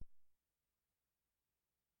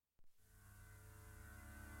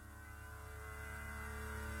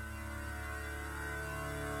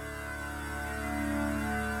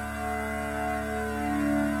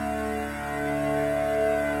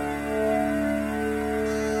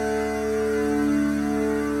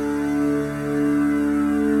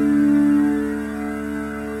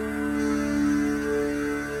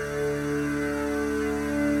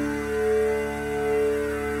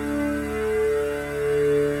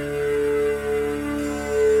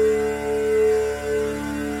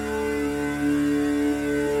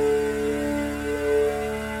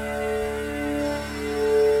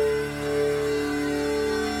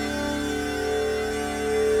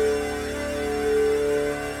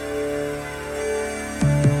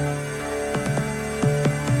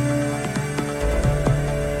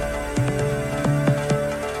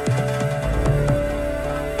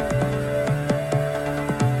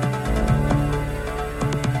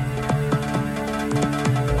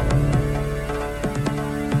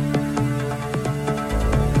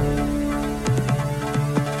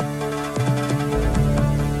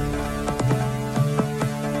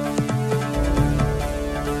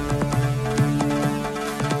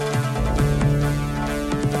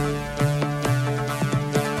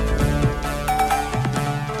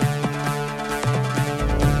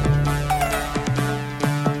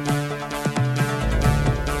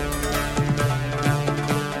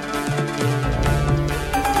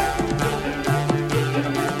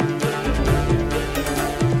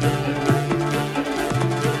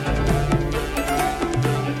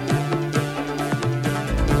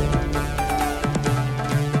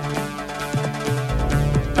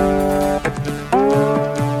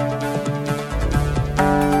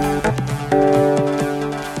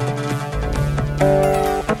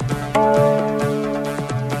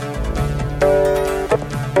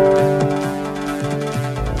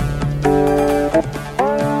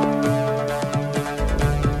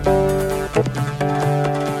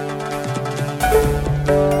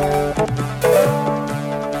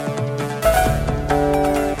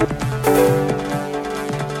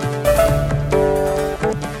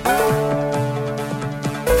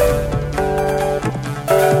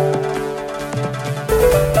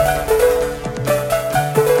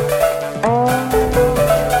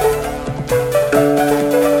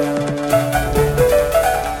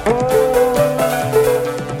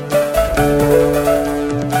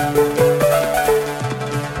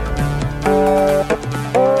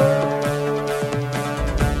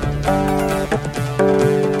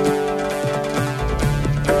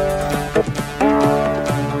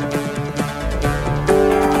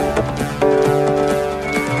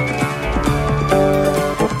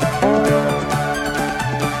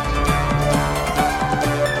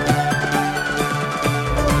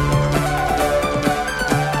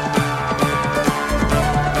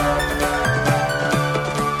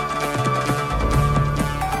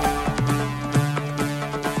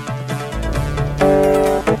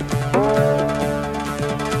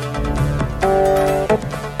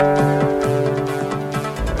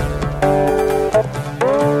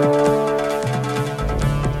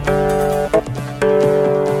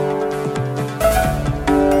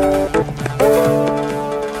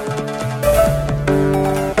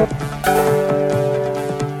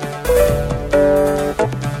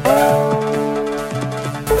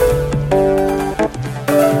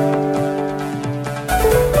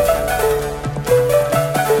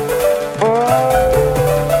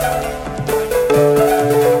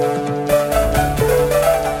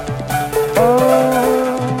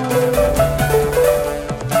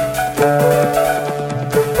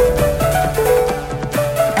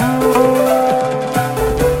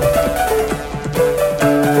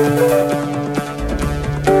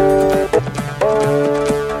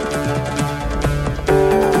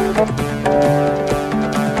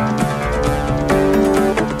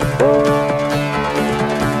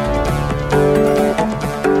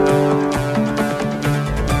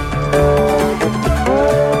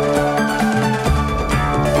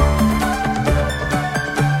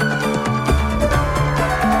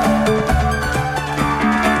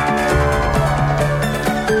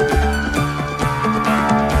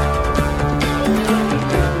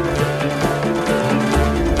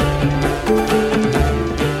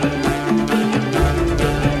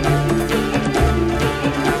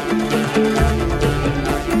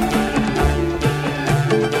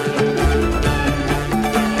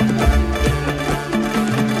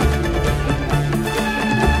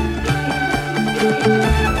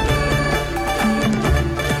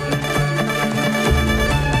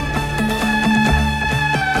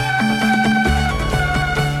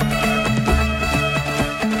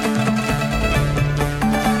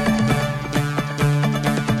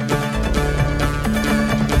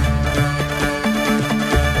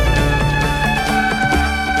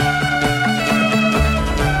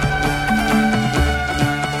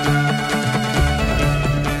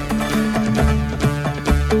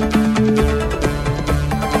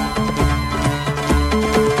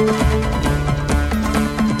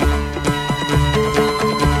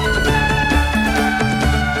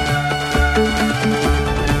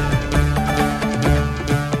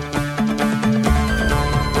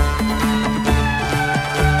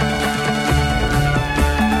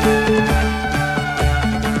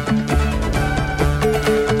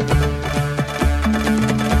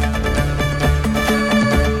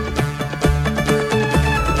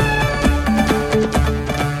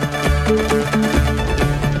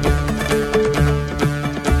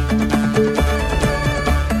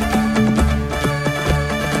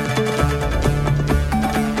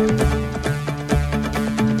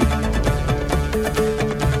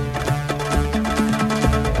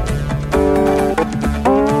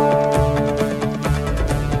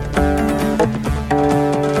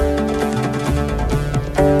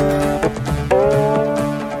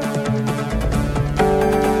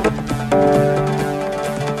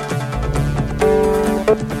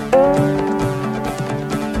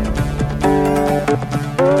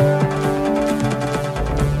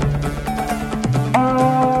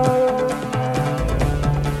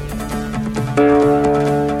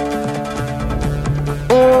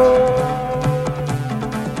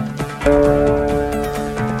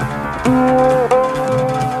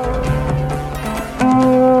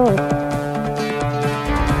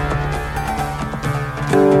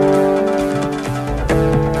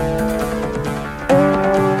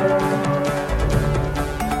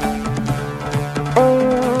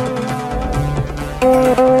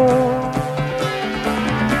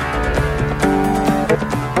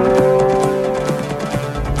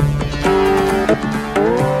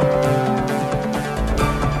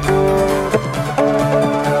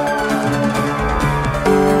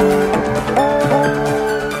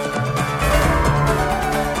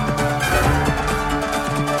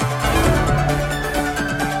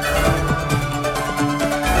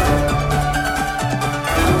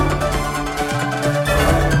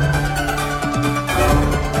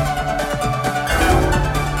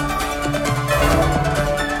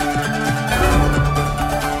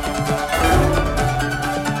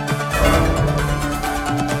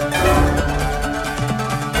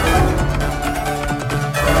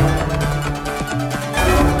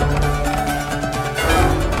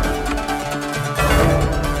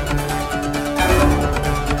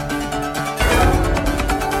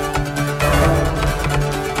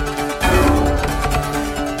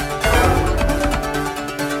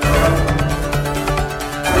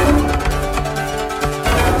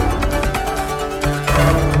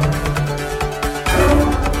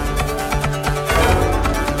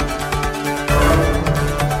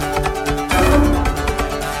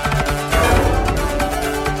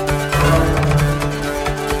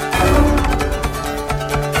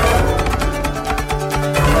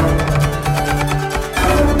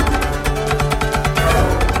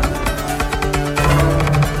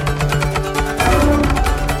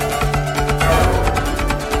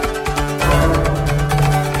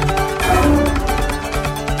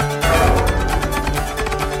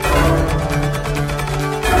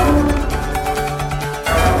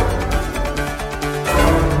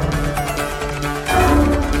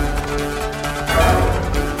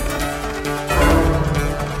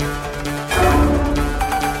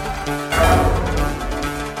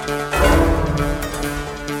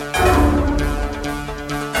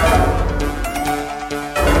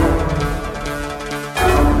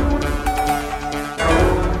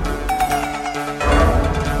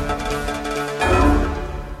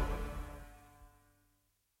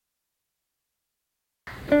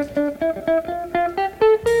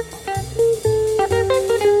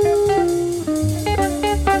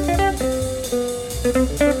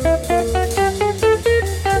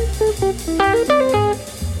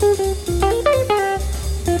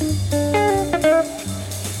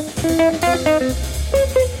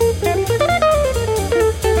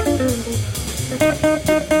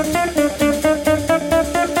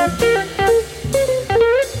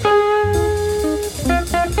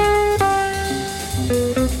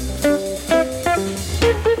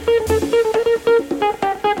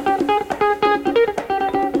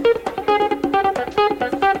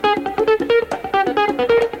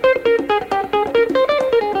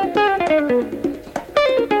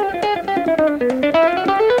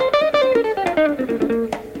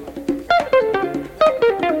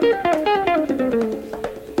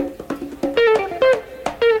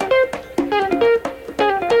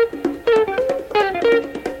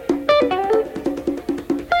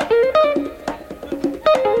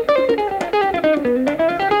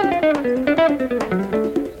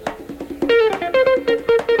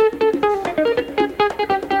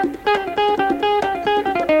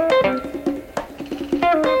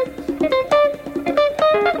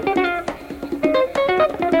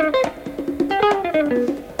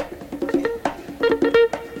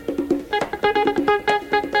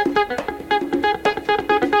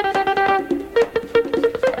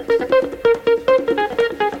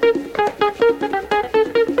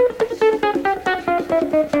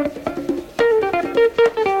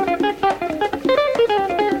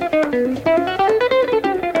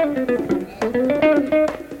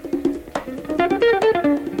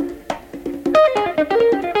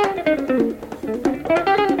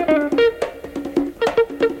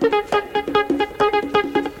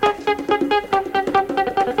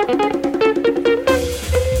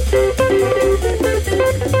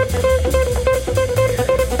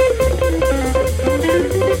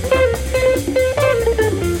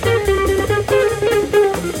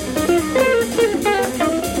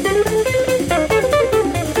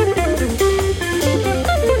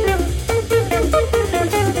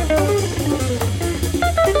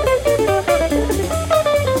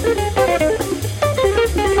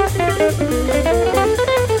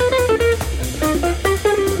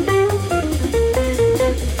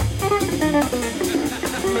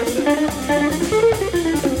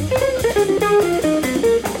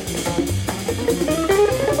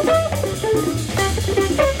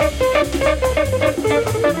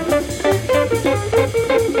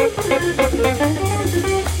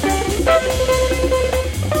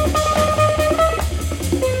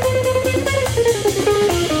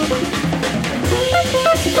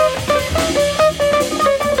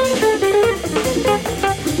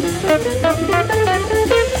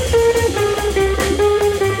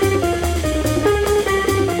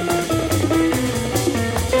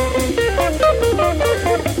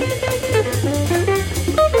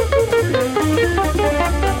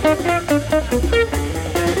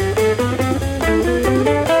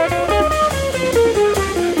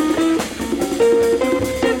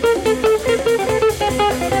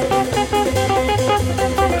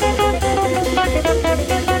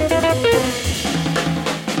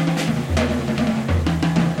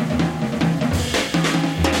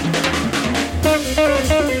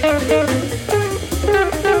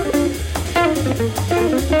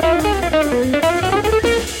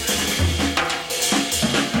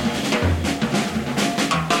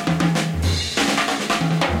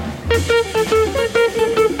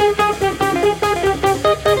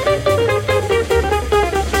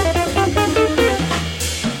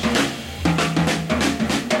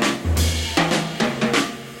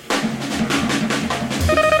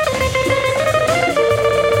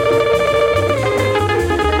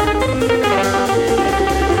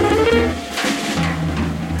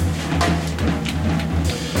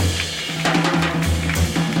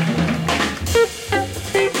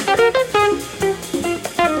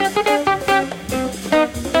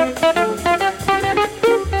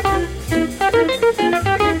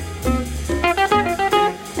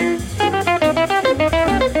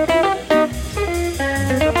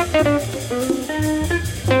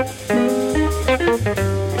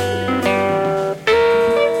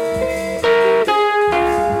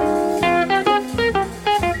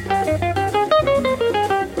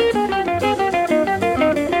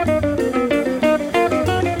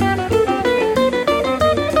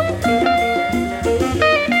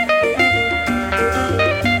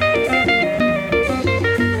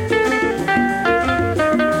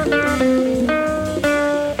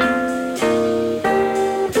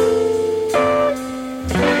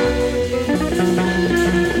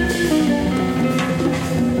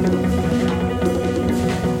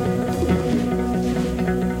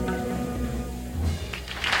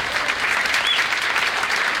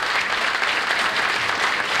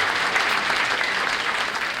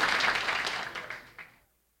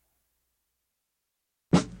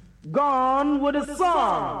with a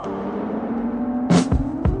song.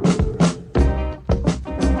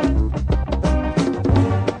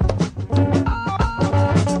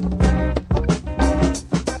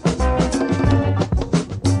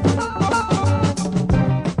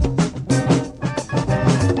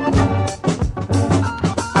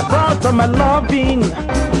 My loving,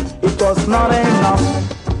 it was not enough.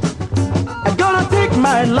 I gotta take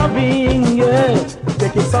my loving, yeah,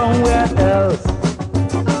 take it somewhere else.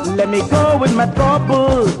 Let me go with my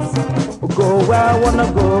troubles, go where I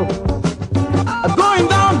wanna go. I'm going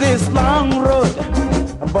down this long road,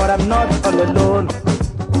 but I'm not all alone.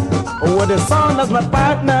 With the sun as my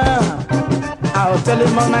partner, I'll tell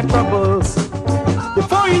him all my troubles.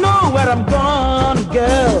 Before you know where I'm gone,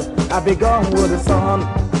 girl, I'll be gone with the sun.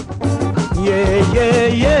 Yeah, yeah,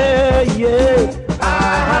 yeah, yeah. Ah,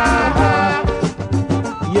 ah,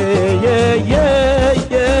 ah. Yeah, yeah, yeah,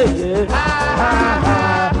 yeah, yeah. Ah, ah,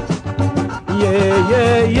 ah. Yeah,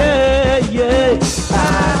 yeah, yeah, yeah. Ah,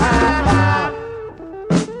 ah, ah.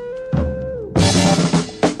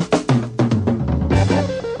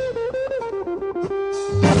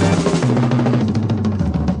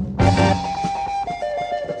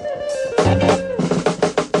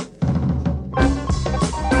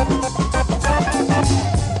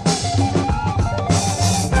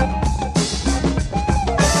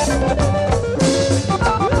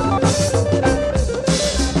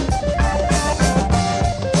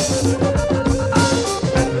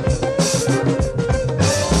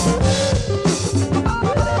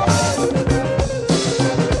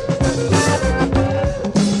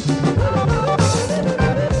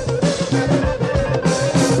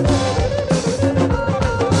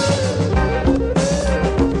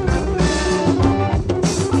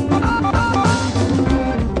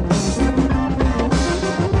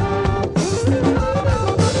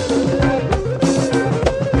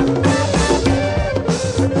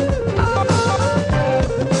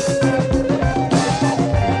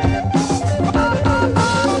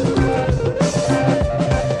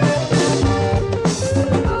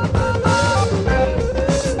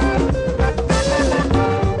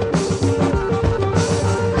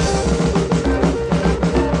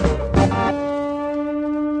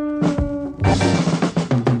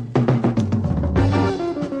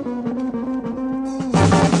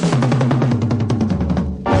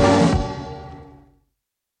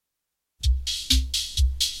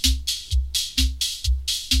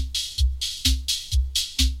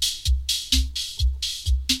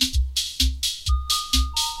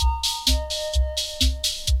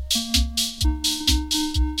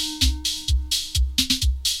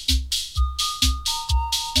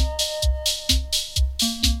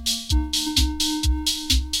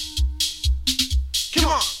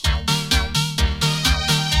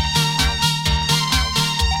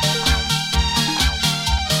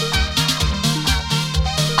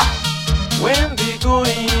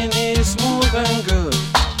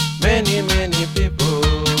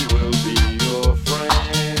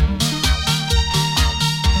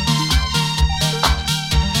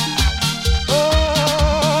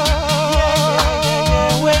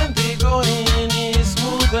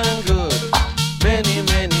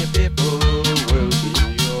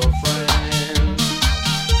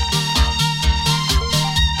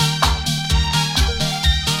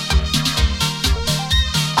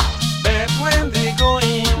 But when the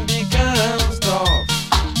going becomes tough,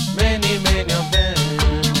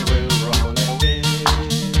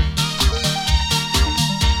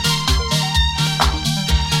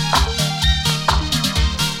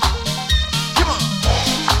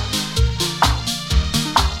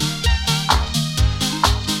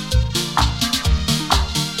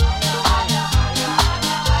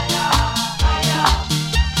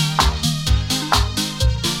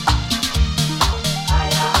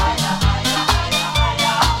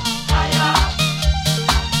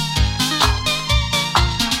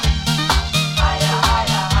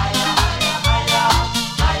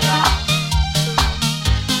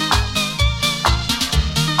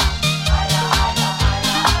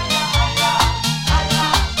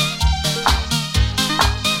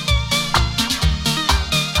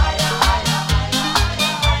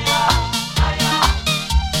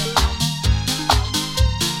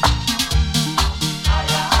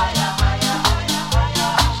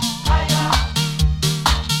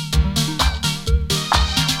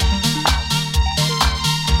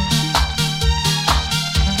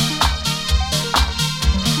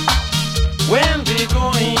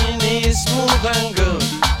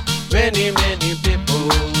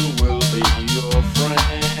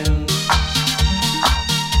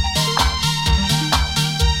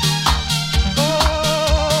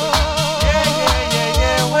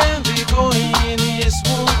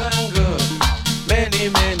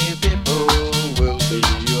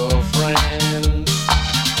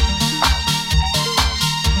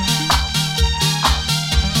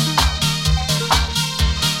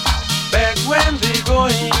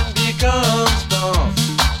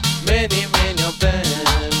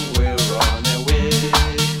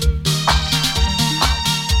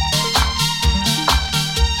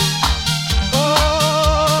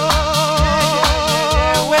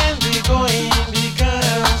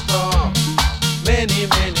 many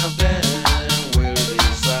of them will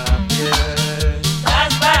disappear.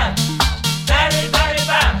 That's bad. Very, very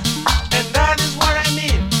bad. And that is what I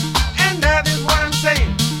mean. And that is what I'm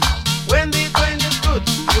saying. When the going is good,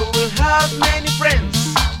 you will have many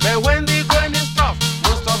friends. But when the going is tough,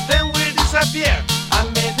 most of them will disappear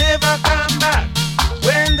and may never come back.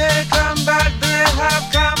 When they come back, they have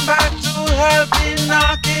come back to help in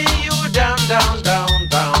knocking you down, down, down,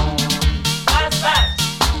 down. That's bad.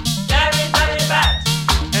 Very, very bad.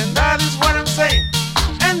 And that is what I'm saying.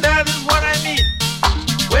 And that is what I mean.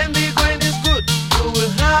 When the going is good, you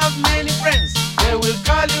will have many friends. They will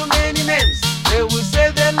call you many names. They will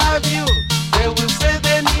say they love you. They will say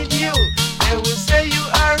they need you. They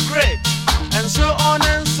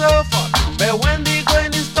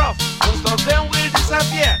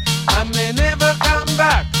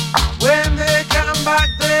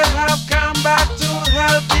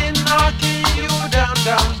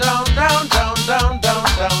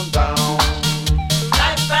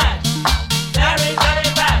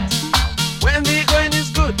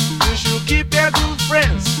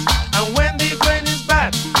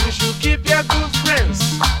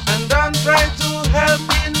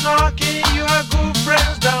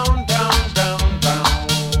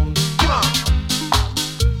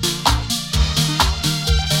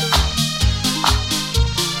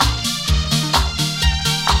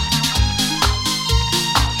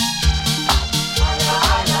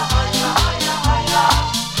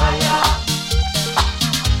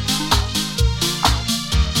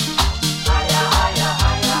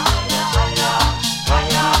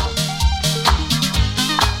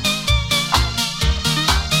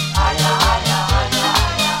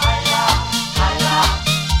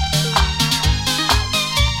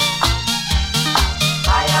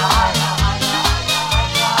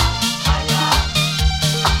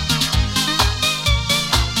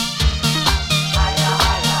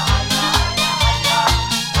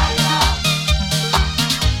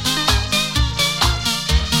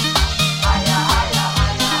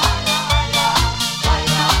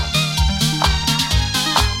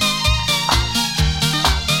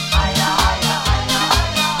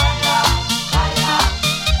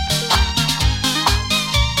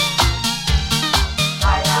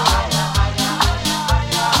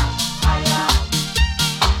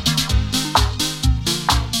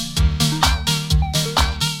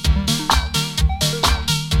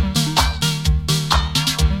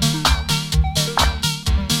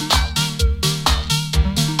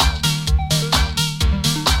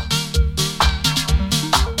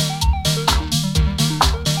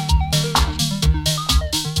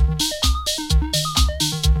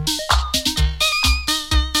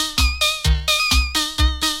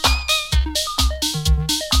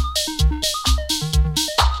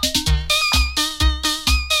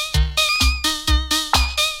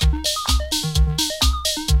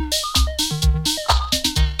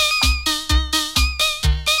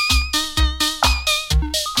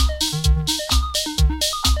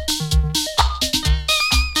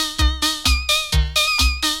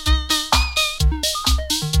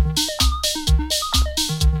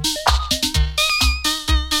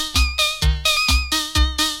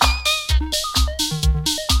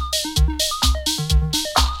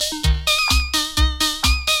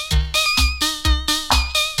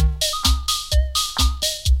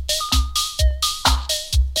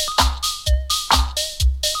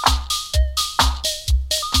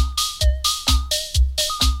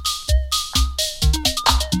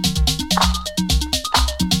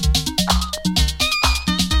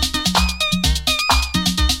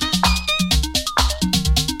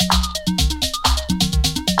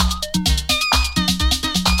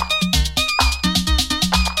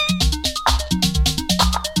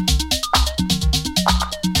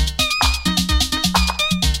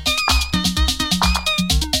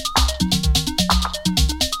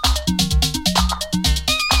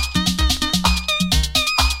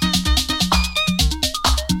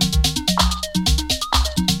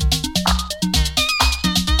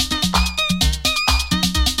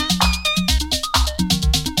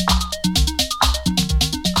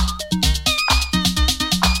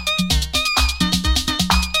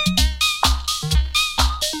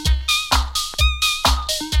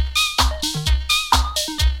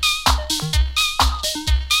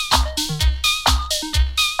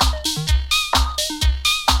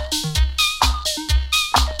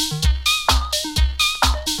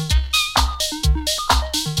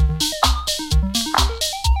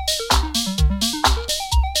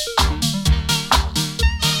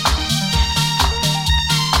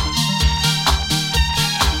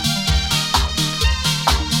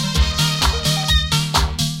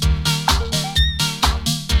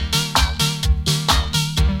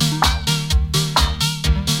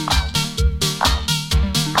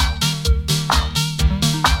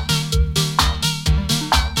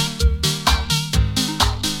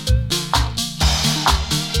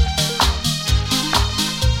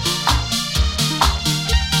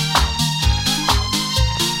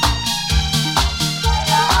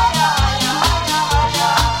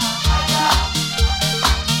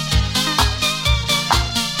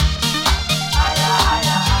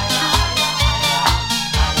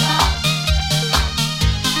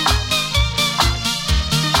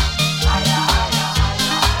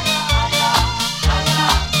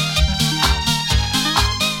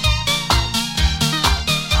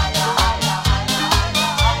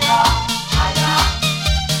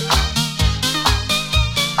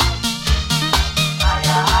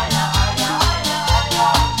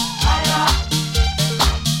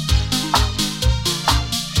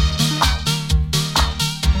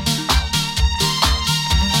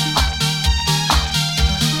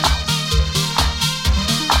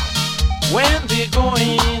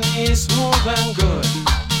smooth and good,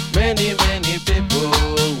 many, many people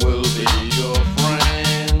will be your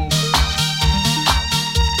friends.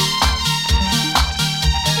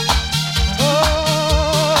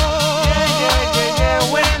 Oh,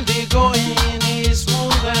 yeah. When the going is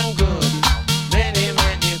smooth and good, many,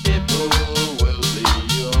 many people will be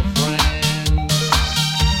your friends.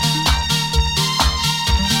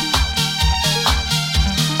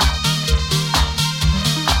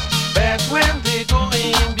 But when the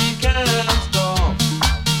going becomes tough,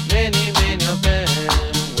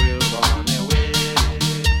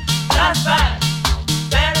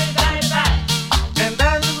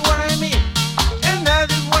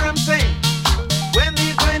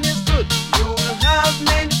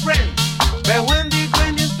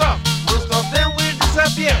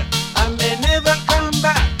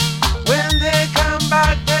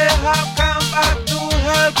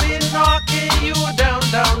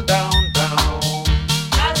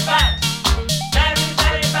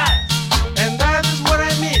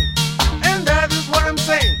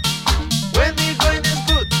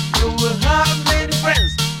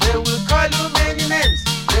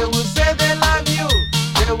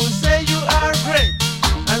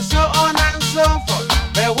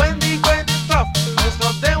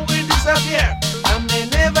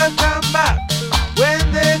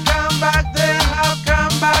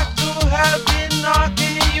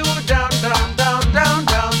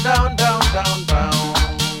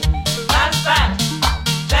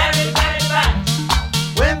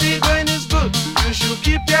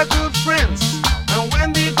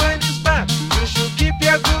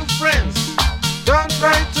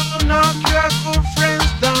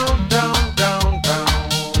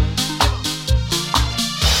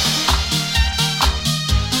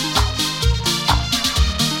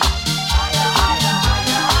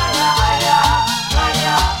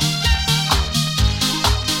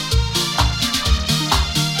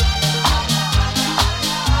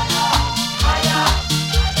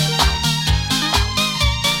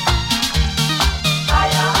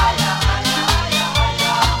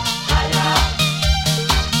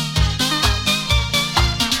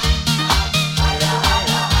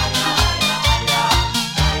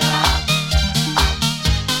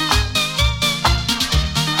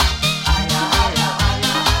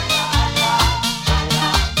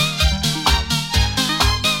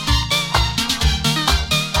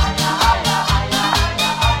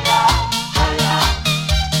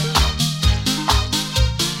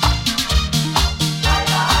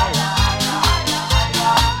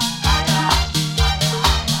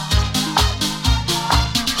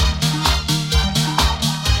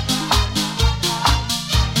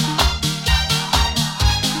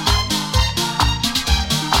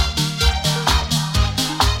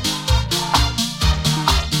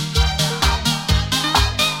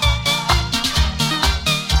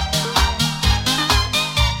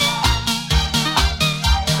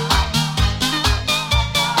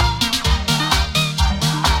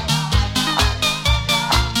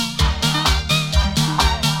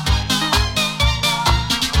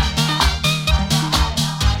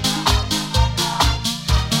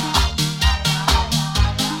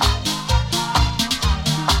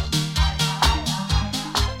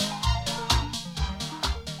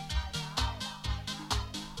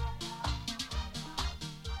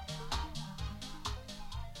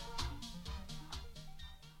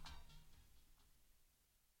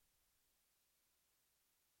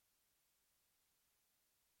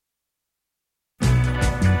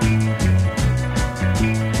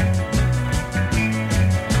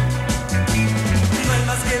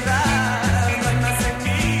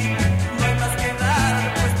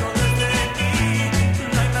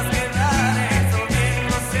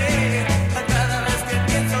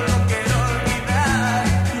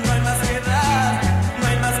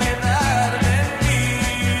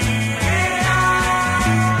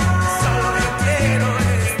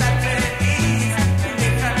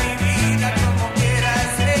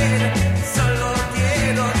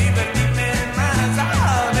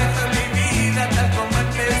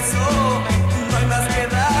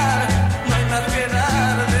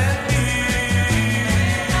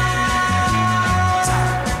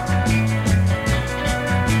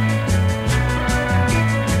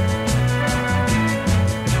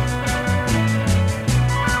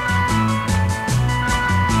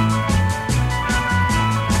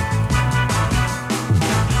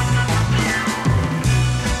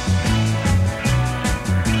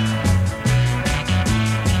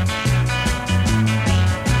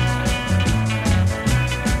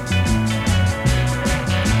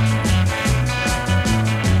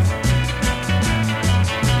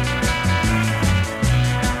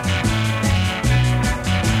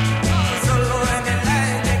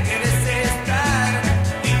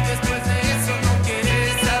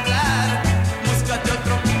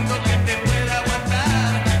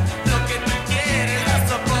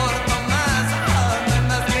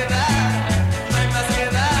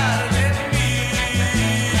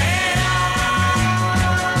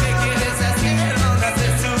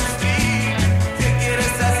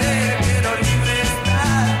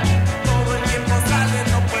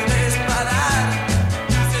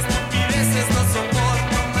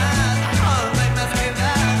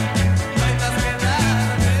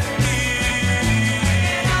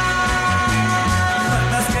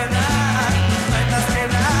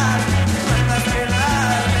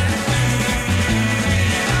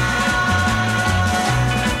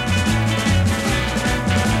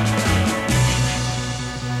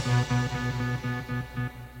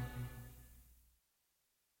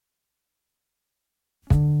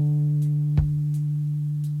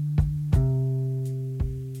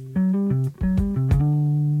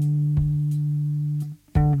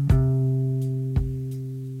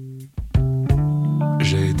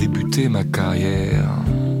 débuté ma carrière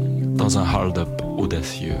dans un hold-up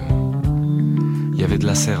audacieux. Il y avait de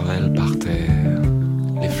la cervelle par terre,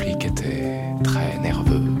 les flics étaient très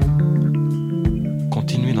nerveux.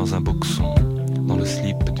 Continuer dans un boxon, dans le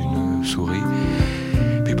slip d'une souris,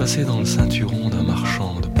 puis passer dans le ceinturon d'un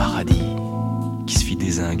marchand de paradis, qui se fit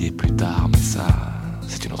dézinguer plus tard, mais ça,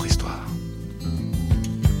 c'est une autre histoire.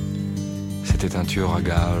 C'était un tueur à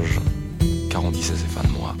gages, car on disait c'est fin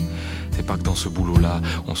de mois. C'est pas que dans ce boulot-là,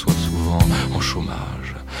 on soit souvent en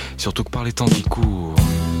chômage. Surtout que par les temps qui courent,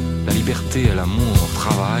 la liberté et l'amour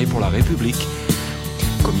travaillent pour la République.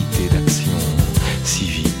 Comité d'action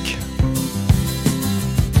civique.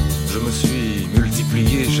 Je me suis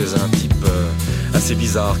multiplié chez un type assez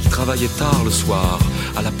bizarre qui travaillait tard le soir,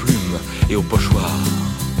 à la plume et au pochoir.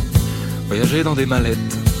 Voyageait dans des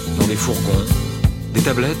mallettes, dans des fourgons, des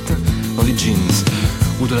tablettes, dans des jeans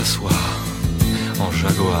ou de la soie, en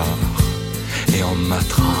jaguar et en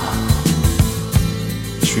matra.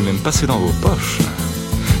 Je suis même passé dans vos poches,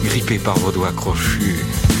 grippé par vos doigts crochus.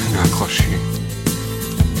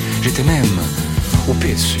 J'étais même au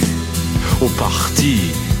PSU, au parti,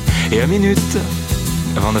 et à minute,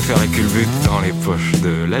 avant de faire la culbute dans les poches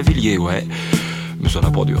de Lavilliers, ouais, mais ça n'a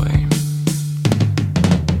pas duré.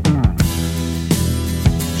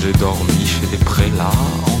 J'ai dormi chez des prélats,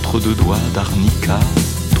 entre deux doigts d'arnica,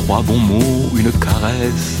 3 bons mots, une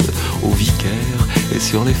caresse, au vicaire et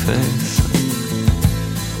sur les fesses.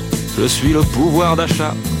 Je suis le pouvoir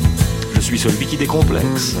d'achat, je suis celui qui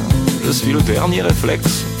décomplexe, je suis le dernier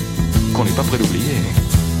réflexe qu'on n'est pas prêt d'oublier.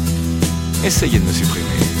 Essayez de me supprimer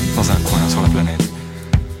dans un coin sur la planète.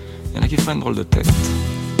 Il y en a qui feraient une drôle de tête,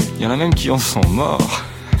 il y en a même qui en sont morts,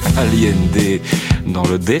 à l'IND, dans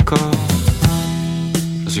le décor.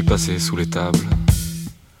 Je suis passé sous les tables,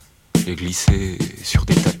 j'ai glissé sur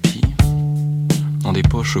des tapis, dans des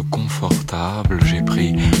poches confortables, j'ai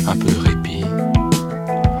pris un peu de répit.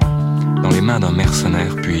 Dans les mains d'un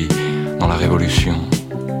mercenaire, puis dans la Révolution,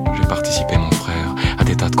 j'ai participé, mon frère, à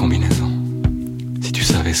des tas de combinaisons. Si tu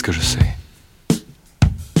savais ce que je sais.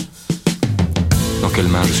 Dans quelles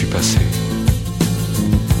mains je suis passé?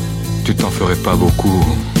 Tu t'en ferais pas beaucoup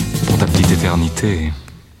pour ta petite éternité.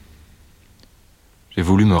 J'ai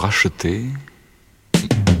voulu me racheter,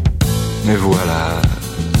 mais voilà,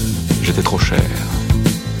 j'étais trop cher.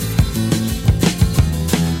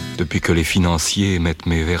 Depuis que les financiers mettent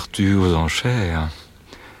mes vertus aux enchères,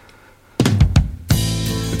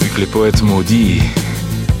 depuis que les poètes maudits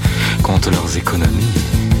comptent leurs économies,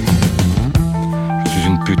 je suis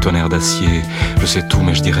une pute en air d'acier, je sais tout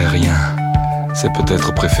mais je dirai rien. C'est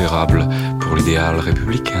peut-être préférable pour l'idéal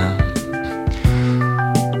républicain.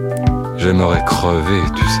 J'aimerais crever,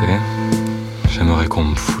 tu sais. J'aimerais qu'on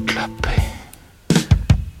me foute